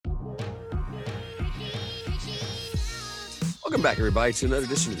Welcome back, everybody, to another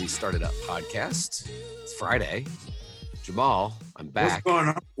edition of the Started Up podcast. It's Friday. Jamal, I'm back. What's going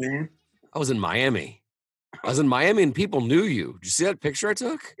on, man? I was in Miami. And people knew you. Did you see that picture I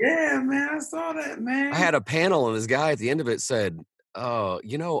took? Yeah, man, I saw that, man. I had a panel, and this guy at the end of it said, I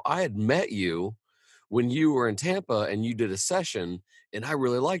had met you when you were in Tampa and you did a session, and I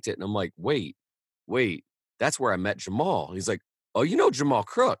really liked it. And I'm like, wait, that's where I met Jamal. He's like, oh, you know Jamal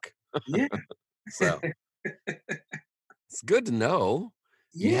Crook. Yeah. So it's good to know.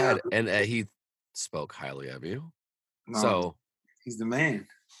 Yeah. He spoke highly of you. No, So he's the man.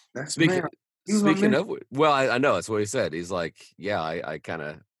 That's the speaking man. He was my speaking man. of, well, I know that's what he said. He's like, yeah, I kind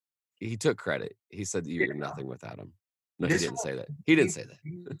of, he took credit. He said that you're nothing without him. No, he This didn't one, say that. He didn't say that.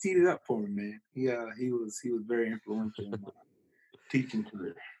 he teed it up for me, man. He was very influential in my teaching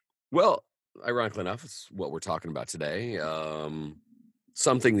career. Well, ironically enough, it's what we're talking about today.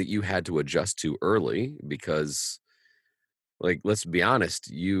 Something that you had to adjust to early because, like, let's be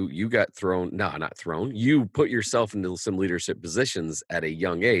honest, you got thrown. No, not thrown. You put yourself into some leadership positions at a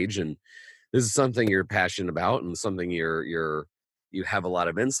young age, and this is something you're passionate about, and something you have a lot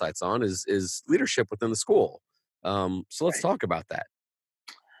of insights on is leadership within the school. So let's talk about that.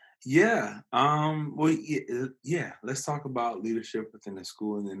 Yeah. Well, yeah. Let's talk about leadership within the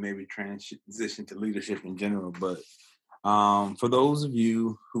school, and then maybe transition to leadership in general. But for those of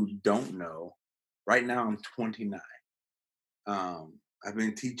you who don't know, right now I'm 29. I've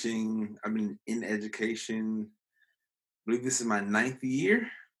been teaching. I've been in education. I believe this is my ninth year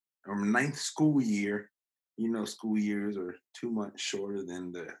or ninth school year. You know, school years are 2 months shorter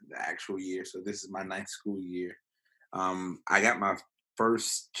than the actual year. So this is my ninth school year. I got my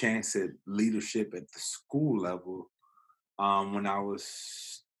first chance at leadership at the school level when I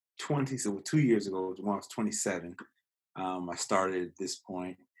was 20. So 2 years ago, when I was 27, I started at this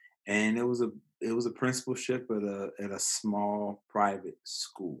point, and it was a principalship at a small private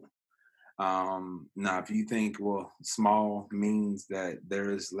school. Now, if you think, well, small means that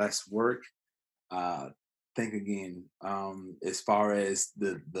there is less work, uh, think again. As far as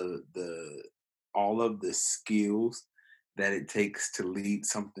the all of the skills that it takes to lead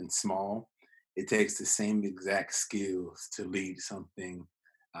something small, it takes the same exact skills to lead something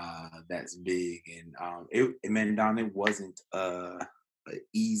that's big. And man, Don, it wasn't an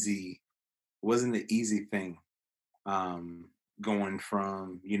easy thing. Um, Going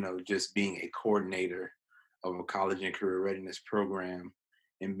from just being a coordinator of a college and career readiness program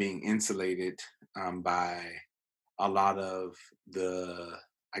and being insulated by a lot of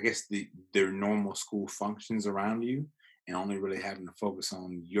I guess their normal school functions around you, and only really having to focus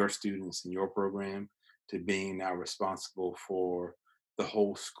on your students and your program, to being now responsible for the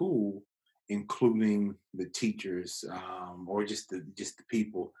whole school, including the teachers, or just the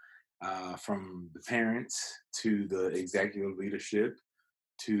people, from the parents to the executive leadership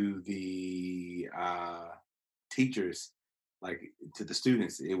to the teachers, like to the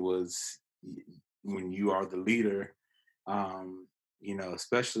students. It was when you are the leader,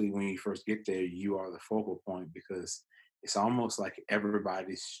 especially when you first get there, you are the focal point, because it's almost like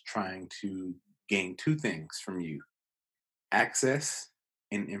everybody's trying to gain two things from you: access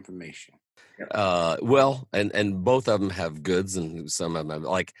and information. Well, and both of them have goods, and some of them have,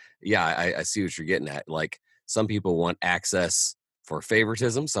 like, yeah, I see what you're getting at. Like, some people want access for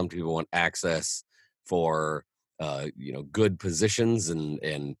favoritism. Some people want access for good positions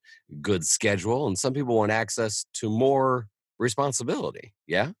and good schedule, and some people want access to more responsibility.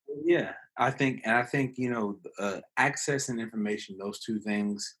 Yeah. Yeah, I think access and information; those two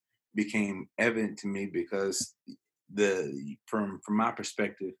things became evident to me because from my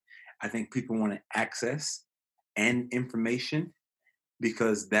perspective, I think people wanted access and information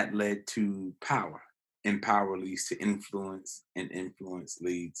because that led to power, and power leads to influence, and influence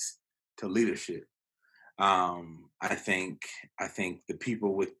leads to leadership. I think the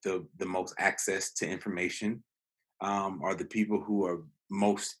people with the most access to information are the people who are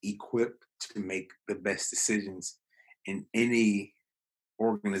most equipped to make the best decisions in any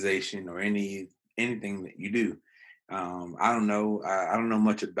organization or anything that you do. I don't know. I don't know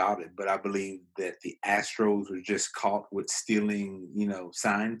much about it, but I believe that the Astros were just caught with stealing,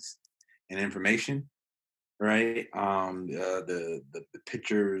 signs and information, right? The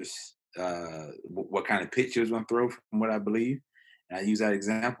pitchers, what kind of pitch he was going to throw, from what I believe. And I use that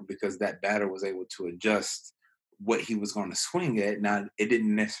example because that batter was able to adjust what he was going to swing at. Now, it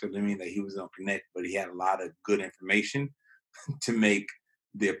didn't necessarily mean that he was going to connect, but he had a lot of good information to make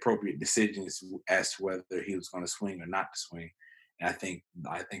the appropriate decisions as to whether he was going to swing or not to swing. And I think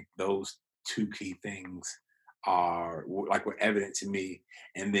those two key things were evident to me.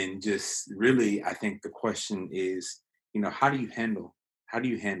 And then just really, I think the question is how do you handle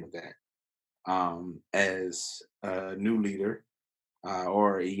that as a new leader,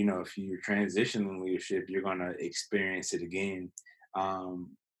 or if you're transitioning leadership, you're going to experience it again.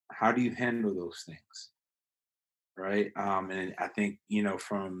 How do you handle those things, right? And I think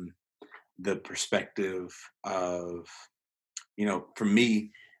from the perspective of for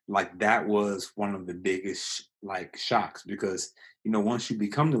me, like that was one of the biggest like shocks because once you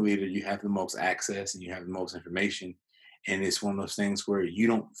become the leader, you have the most access and you have the most information, and it's one of those things where you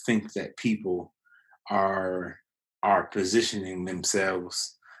don't think that people are positioning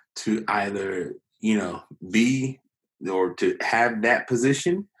themselves to either be or to have that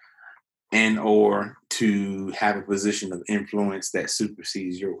position and or to have a position of influence that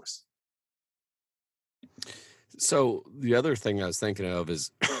supersedes yours. So the other thing I was thinking of is,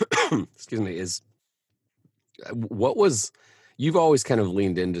 excuse me, is what was you've always kind of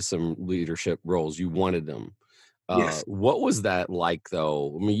leaned into some leadership roles. You wanted them. Yes. What was that like,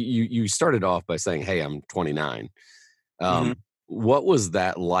 though? I mean, you started off by saying, "Hey, I'm 29." Mhm. What was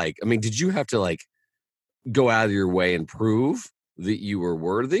that like? I mean, did you have to like go out of your way and prove that you were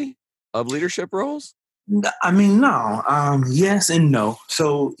worthy of leadership roles? I mean, no. Yes and no.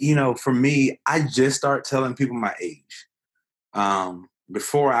 So, for me, I just start telling people my age.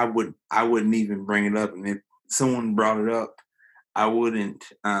 Before I wouldn't even bring it up. And if someone brought it up, I wouldn't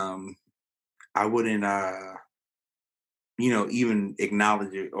I wouldn't even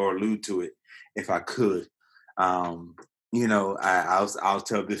acknowledge it or allude to it if I could. Um, I'll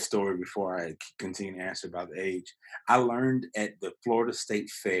tell this story before I continue to answer about the age. I learned at the Florida State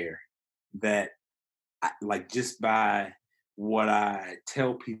Fair that like just by what I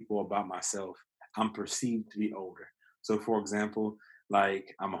tell people about myself, I'm perceived to be older. So, for example,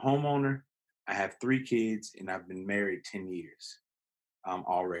 like I'm a homeowner, I have 3 kids, and I've been married 10 years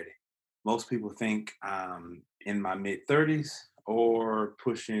already. Most people think I'm in my mid 30s or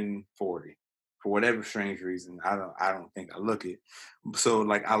pushing 40 for whatever strange reason. I don't think I look it. So,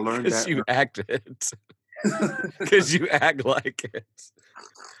 like I learned Because that. you act it. Because you act like it.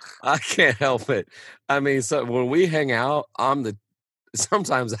 I can't help it. I mean, so when we hang out,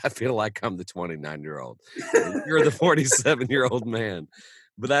 sometimes I feel like I'm the 29-year-old. You're the 47-year-old man,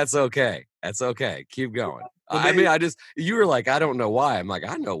 but that's okay. That's okay. Keep going. Well, I mean, you were like, I don't know why. I'm like,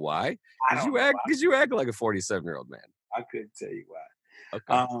 I know why. I don't know. Because you act like a 47-year-old man. I couldn't tell you why.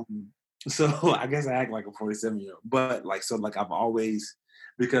 Okay. So I guess I act like a 47-year-old, but like so like I've always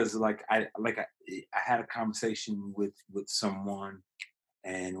because I had a conversation with someone,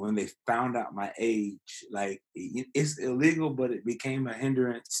 and when they found out my age, like it's illegal, but it became a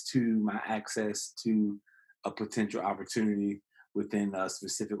hindrance to my access to a potential opportunity within a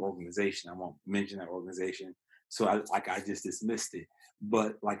specific organization. I won't mention that organization. So I just dismissed it.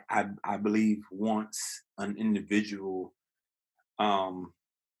 But like I believe once an individual um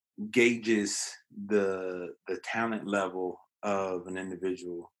gauges the talent level of an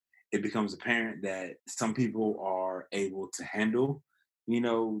individual, it becomes apparent that some people are able to handle,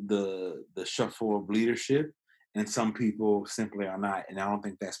 the shuffle of leadership, and some people simply are not. And I don't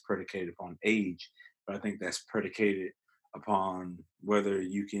think that's predicated upon age, but I think that's predicated upon whether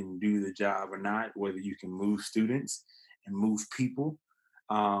you can do the job or not, whether you can move students and move people.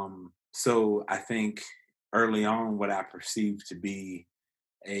 So I think early on, what I perceived to be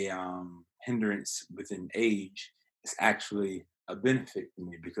a hindrance within age is actually a benefit to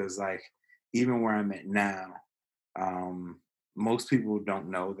me because like even where I'm at now, um, most people don't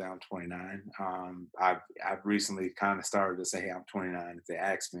know that I'm 29. I've recently kind of started to say, hey, I'm 29 if they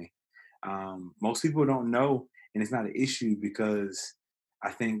ask me. Most people don't know, and it's not an issue because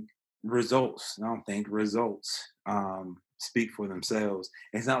I think results. I don't think results speak for themselves.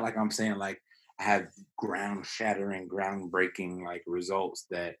 It's not like I'm saying like I have ground shattering, groundbreaking like results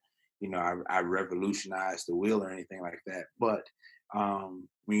that I revolutionized the wheel or anything like that. But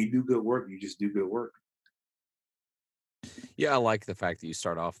when you do good work, you just do good work. Yeah, I like the fact that you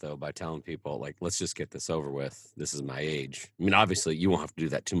start off though by telling people like, let's just get this over with. This is my age. I mean, obviously you won't have to do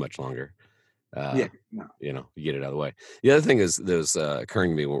that too much longer. Yeah, Uh, no. you get it out of the way. The other thing is that was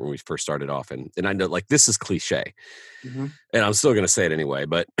occurring to me when we first started off, and I know like this is cliche, Mhm. and I'm still going to say it anyway.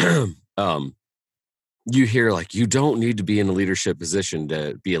 But um, you hear like you don't need to be in a leadership position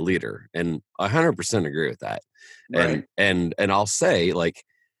to be a leader, and I 100% agree with that. Right. And I'll say like,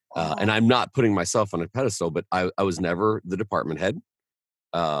 and I'm not putting myself on a pedestal, but I was never the department head.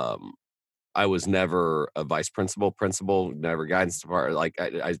 Um, I was never a vice principal, never guidance department. Like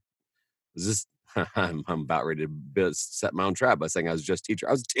I was just I'm about ready to set my own trap by saying I was just teacher.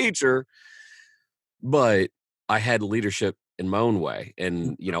 I was a teacher, but I had leadership in my own way,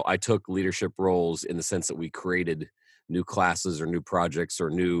 and I took leadership roles in the sense that we created new classes or new projects or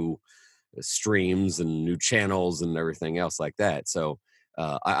new streams and new channels and everything else like that. So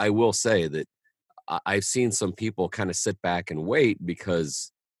I will say that I've seen some people kind of sit back and wait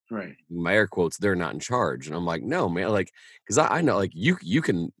because Right. my air quotes, they're not in charge. And I'm like, no, man, like, because I know like you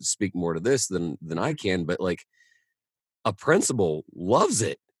can speak more to this than I can, but like a principal loves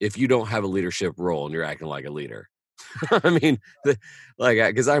it if you don't have a leadership role and you're acting like a leader. I mean, like,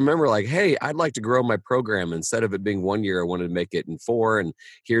 because I remember, like, hey, I'd like to grow my program. Instead of it being 1 year, I wanted to make it in 4. And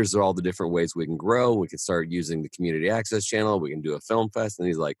here's all the different ways we can grow. We can start using the community access channel. We can do a film fest. And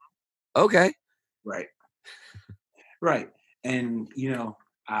he's like, okay. Right. Right. And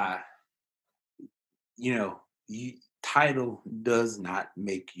uh, you know, title does not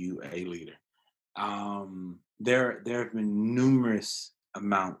make you a leader. There have been numerous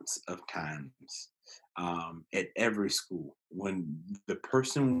amounts of times at every school when the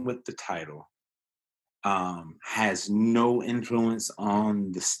person with the title has no influence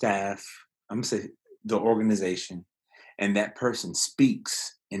on the staff. I'm gonna say the organization, and that person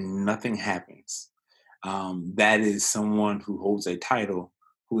speaks and nothing happens. That is someone who holds a title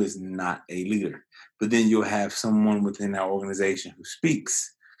who is not a leader. But then you'll have someone within that organization who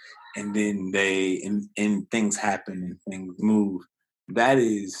speaks, and then and things happen and things move. That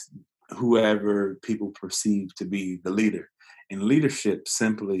is whoever people perceive to be the leader. And leadership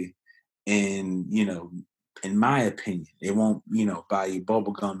simply, in in my opinion, it won't buy you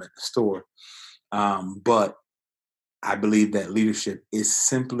bubble gum at the store. But I believe that leadership is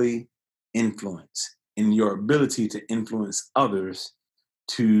simply influence, in your ability to influence others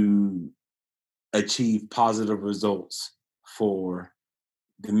to achieve positive results for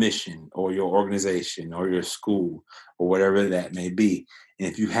the mission or your organization or your school or whatever that may be. And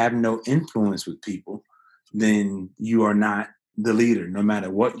if you have no influence with people, then you are not the leader, no matter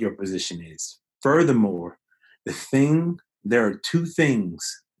what your position is. Furthermore, there are two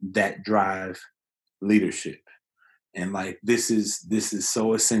things that drive leadership. And like this is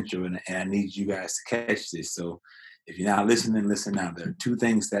so essential, and I need you guys to catch this. So if you're not listening, listen now. There are two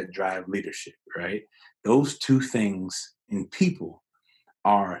things that drive leadership, right? Those two things in people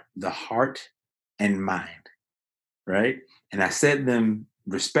are the heart and mind, right? And I said them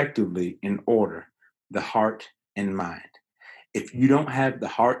respectively in order: the heart and mind. If you don't have the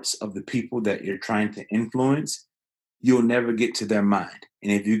hearts of the people that you're trying to influence, you'll never get to their mind.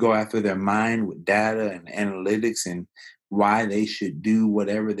 And if you go after their mind with data and analytics and why they should do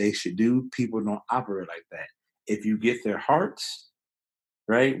whatever they should do, people don't operate like that. If you get their hearts,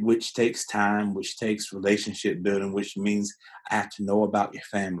 right, which takes time, which takes relationship building, which means I have to know about your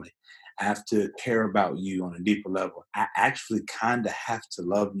family. I have to care about you on a deeper level. I actually kind of have to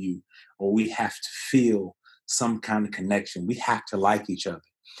love you, or we have to feel some kind of connection. We have to like each other.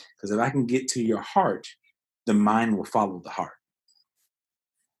 Because if I can get to your heart, the mind will follow the heart.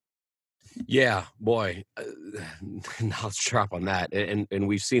 Yeah, boy, now let's drop on that. And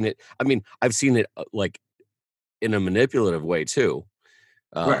we've seen it. I mean, I've seen it like in a manipulative way too.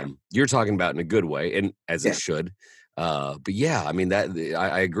 Right. You're talking about in a good way, and as it Yeah. should. But yeah, I mean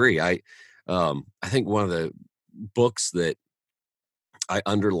I agree. I think one of the books that I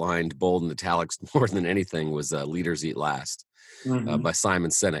underlined bold and italics more than anything was Leaders Eat Last Hmm. by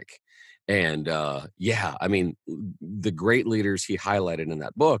Simon Sinek. And yeah, I mean, the great leaders he highlighted in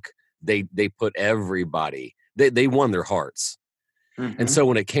that book, they put everybody, they won their hearts. And Hmm. so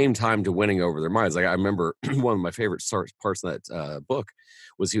when it came time to winning over their minds, like I remember one of my favorite parts of that book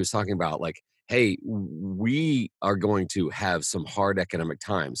was he was talking about like, hey, we are going to have some hard economic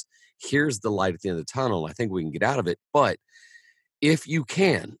times. Here's the light at the end of the tunnel. I think we can get out of it. But if you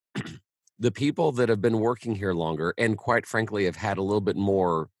can, the people that have been working here longer and quite frankly have had a little bit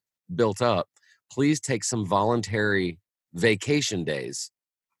more built up, please take some voluntary vacation days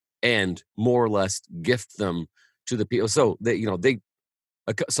and more or less gift them to the people. So that,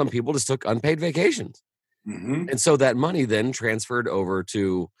 some people just took unpaid vacations. Hmm. And so that money then transferred over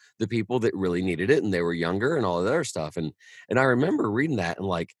to the people that really needed it and they were younger and all of that other stuff. And I remember reading that and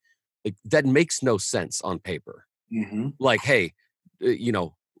like that makes no sense on paper. Hmm. Like, hey, you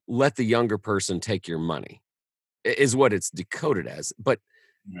know, let the younger person take your money is what it's decoded as. But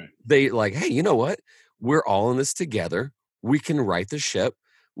Right. they like, hey, you know what? We're all in this together. We can right the ship.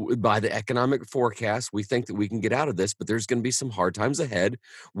 By the economic forecast, we think that we can get out of this, but there's going to be some hard times ahead.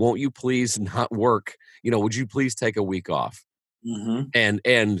 Won't you please not work? Would you please take a week off? Hmm.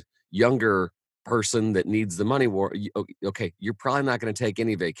 And younger person that needs the money, okay, you're probably not going to take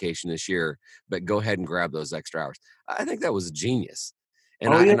any vacation this year, but go ahead and grab those extra hours. I think that was genius.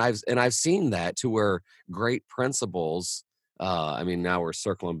 And Oh I yeah. and I've seen that to where great principals, I mean, now we're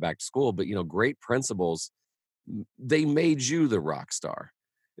circling back to school, but great principals they made you the rock star.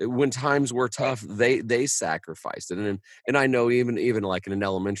 When times were tough, they sacrificed it. And I know even like in an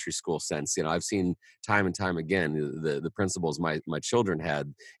elementary school sense, I've seen time and time again the principals my children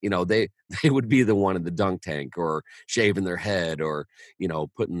had, they they would be the one in the dunk tank or shaving their head or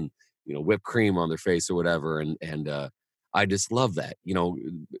putting whipped cream on their face or whatever. And I just love that, Right.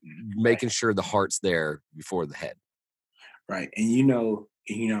 making sure the heart's there before the head. Right. And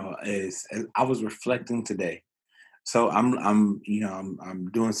as I was reflecting today, so I'm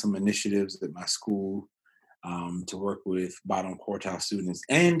doing some initiatives at my school to work with bottom quartile students.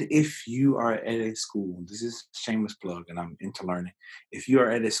 And if you are at a school, this is shameless plug, and I'm into learning. If you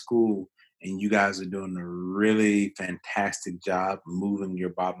are at a school and you guys are doing a really fantastic job moving your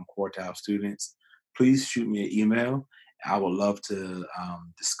bottom quartile students, please shoot me an email. I would love to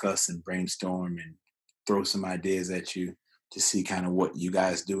discuss and brainstorm and throw some ideas at you to see kind of what you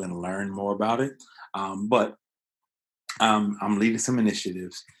guys do and learn more about it. But I'm leading some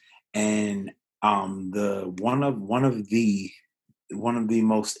initiatives, and the one of the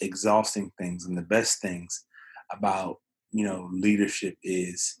most exhausting things and the best things about leadership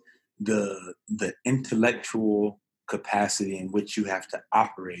is the intellectual capacity in which you have to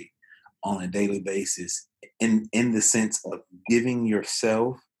operate on a daily basis in the sense of giving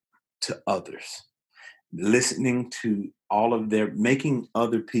yourself to others, listening to all of their making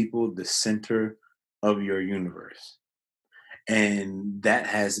other people the center of your universe. And that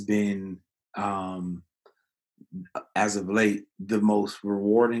has been, um, as of late, the most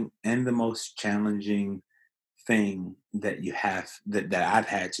rewarding and the most challenging thing that that I've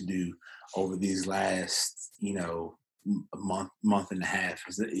had to do over these last, a month and a half.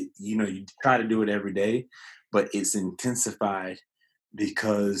 Is that you try to do it every day, but it's intensified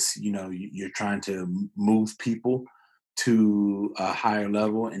because you're trying to move people to a higher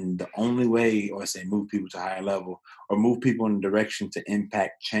level, and the only way, or I say move people to a higher level or move people in a direction to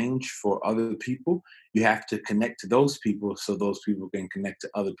impact change for other people, you have to connect to those people so those people can connect to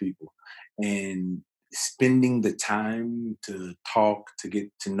other people. And spending the time to talk, to get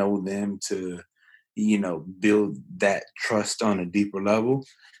to know them, to build that trust on a deeper level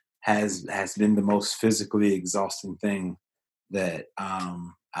has been the most physically exhausting thing that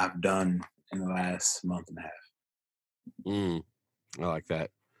I've done in the last month and a half. Mm, I like that.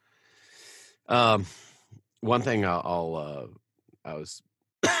 Um, One thing I was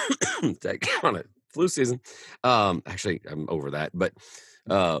on it flu season. Actually, I'm over that. But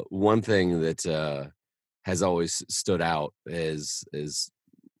one thing that has always stood out is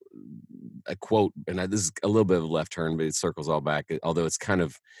a quote, and this is a little bit of a left turn, but it circles all back. Although it's kind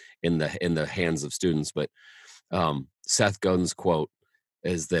of in the hands of students, but Seth Godin's quote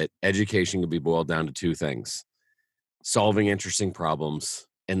is that education can be boiled down to two things: solving interesting problems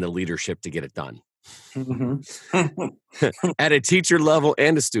and the leadership to get it done. Mhm. At a teacher level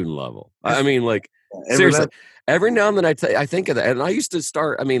and a student level. I That's mean, like, every seriously, level. every now and then I think of that, and I used to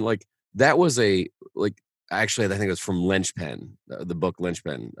start. I mean, like, that was like, actually, I think it was from Lynchpin, the book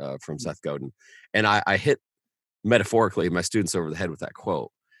Lynchpin, from Seth Godin, and I hit metaphorically my students over the head with that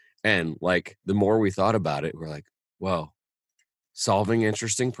quote, and like, the more we thought about it, we're like, well, solving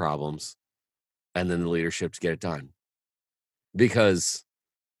interesting problems and then the leadership to get it done, because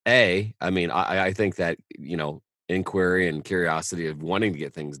I mean, I think that, inquiry and curiosity of wanting to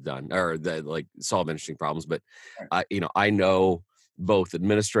get things done or the like solve interesting problems. But I know both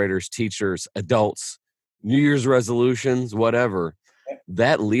administrators, teachers, adults, New Year's resolutions, whatever,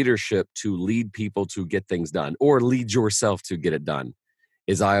 that leadership to lead people to get things done or lead yourself to get it done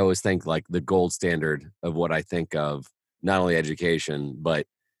is, I always think, like the gold standard of what I think of, not only education, but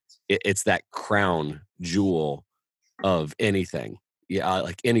it's that crown jewel of anything. Yeah,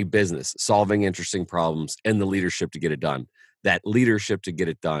 like any business, solving interesting problems and the leadership to get it done. That leadership to get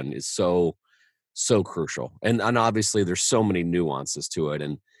it done is so crucial. And obviously there's so many nuances to it.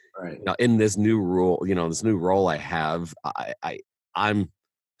 And Right. in this new role, this new role I have, I'm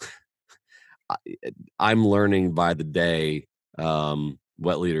I, I'm learning by the day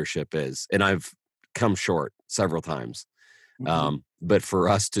what leadership is. And I've come short several times. Mhm. But for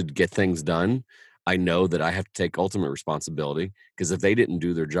us to get things done, I know that I have to take ultimate responsibility, because if they didn't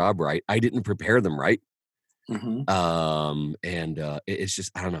do their job right, I didn't prepare them right. Mhm. And it's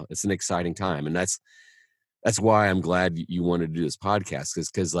just, I don't know, it's an exciting time, and that's why I'm glad you wanted to do this podcast,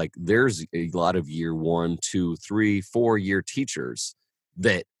 because like there's a lot of year 1, 2, 3, 4 year teachers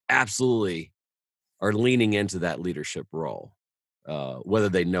that absolutely are leaning into that leadership role, whether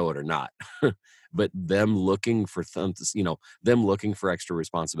they know it or not. But them looking for them looking for extra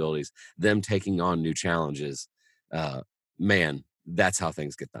responsibilities, them taking on new challenges, uh, man, that's how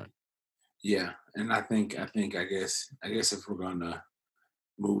things get done. Yeah, and I guess if we're gonna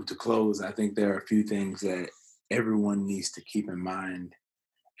move to close, I think there are a few things that everyone needs to keep in mind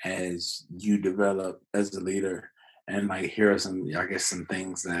as you develop as a leader. And like here are some, I guess, some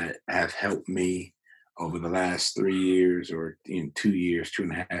things that have helped me over the last 3 years or 2 years,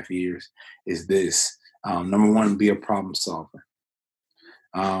 2.5 years. Is this number one? Be a problem solver.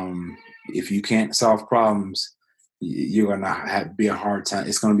 Um, if you can't solve problems, you're gonna be a hard time.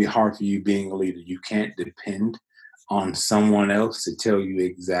 It's gonna be hard for you being a leader. You can't depend on someone else to tell you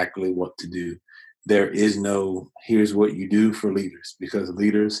exactly what to do. There is no here's what you do for leaders, because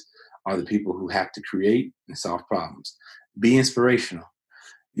leaders are the people who have to create and solve problems. Be inspirational.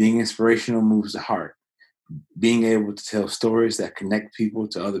 Being inspirational moves the heart. Being able to tell stories that connect people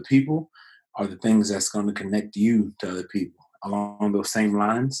to other people are the things that's going to connect you to other people. Along those same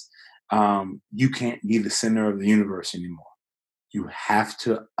lines, you can't be the center of the universe anymore. You have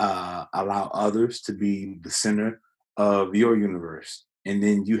to allow others to be the center of your universe. And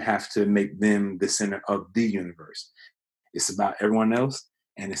then you have to make them the center of the universe. It's about everyone else,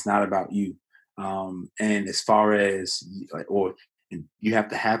 and it's not about you. And as far as or you have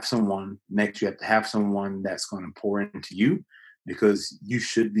to have someone next, you have to have someone that's going to pour into you, because you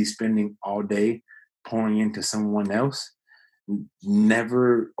should be spending all day pouring into someone else.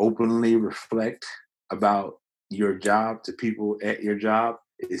 Never openly reflect about your job to people at your job.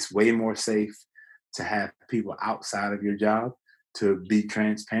 It's way more safe to have people outside of your job to be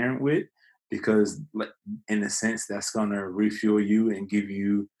transparent with, because in a sense that's going to refuel you and give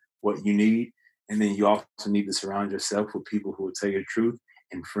you what you need. And then you also need to surround yourself with people who will tell you the truth,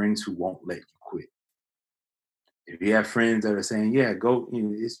 and friends who won't let you quit. If you have friends that are saying, yeah, go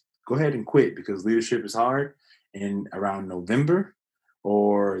ahead and quit because leadership is hard, and around November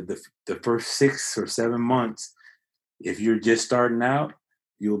or the first 6 or 7 months, if you're just starting out,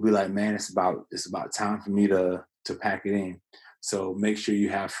 you'll be like, man, it's about time for me to pack it in. So make sure you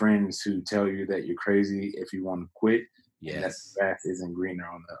have friends who tell you that you're crazy if you want to quit, and that Yes. the grass isn't greener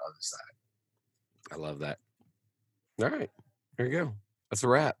on the other side. I love that. All right. There you go. That's a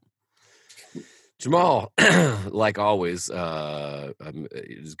wrap. Jamal, like always,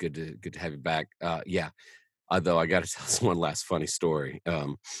 it's good to have you back. Yeah. Though I got to tell one last funny story.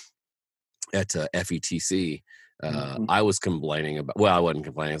 At FETC, Mhm. I was complaining about. Well, I wasn't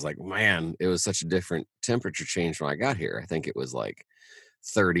complaining. I was like, man, it was such a different temperature change when I got here. I think it was like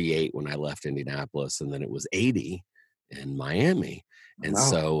 38 when I left Indianapolis, and then it was 80 in Miami. And Wow.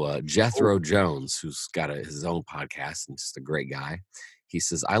 so Jethro Jones, who's got his own podcast and just a great guy, he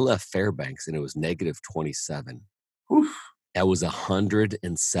says, I left Fairbanks and it was -27. Oof, That was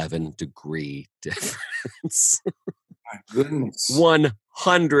 107-degree difference. my goodness.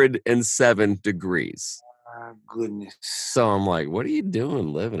 107 degrees. My goodness. So I'm like, what are you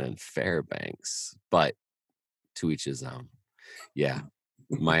doing living in Fairbanks? But to each his own. Yeah.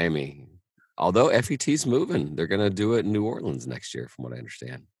 Miami. Although FET's moving, they're going to do it in New Orleans next year, from what I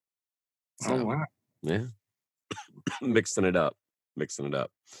understand. Oh So, wow. yeah, mixing it up.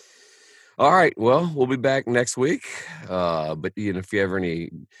 All right. Well, we'll be back next week. But if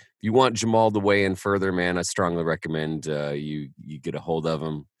you want Jamal to weigh in further, man, I strongly recommend you get a hold of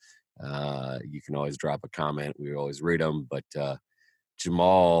him. You can always drop a comment. We always read them. But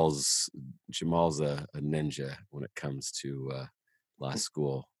Jamal's a ninja when it comes to a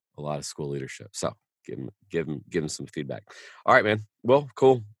lot of school leadership. So give him some feedback. All right, man. Well,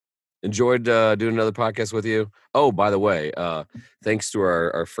 cool. Enjoyed doing another podcast with you. Oh, by the way, thanks to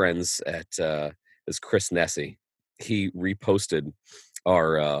our friends at is Chris Nessie. He reposted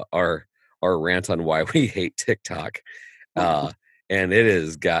our rant on why we hate TikTok. And it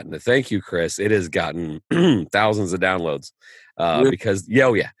has gotten, thank you, Chris. It has gotten thousands of downloads Really? because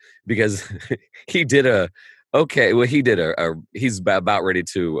because he did he's about ready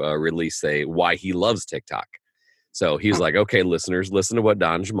to release a why he loves TikTok. So he's like, okay, listeners, listen to what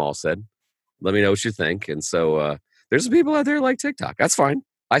Don Jamal said. Let me know what you think. And so there's some people out there like TikTok. That's fine.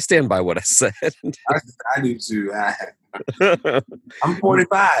 I stand by what I said. I do too. I'm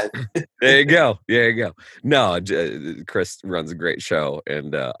 45. There you go. No, Chris runs a great show,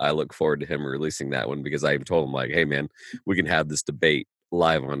 and I look forward to him releasing that one, because I even told him, like, hey, man, we can have this debate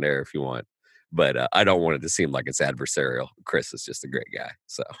live on air if you want. But I don't want it to seem like it's adversarial. Chris is just a great guy.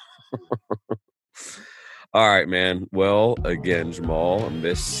 So, all right, man. Well, again, Jamal, I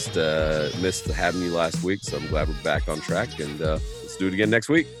missed having you last week, so I'm glad we're back on track, and let's do it again next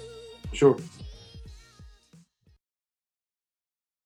week. Sure.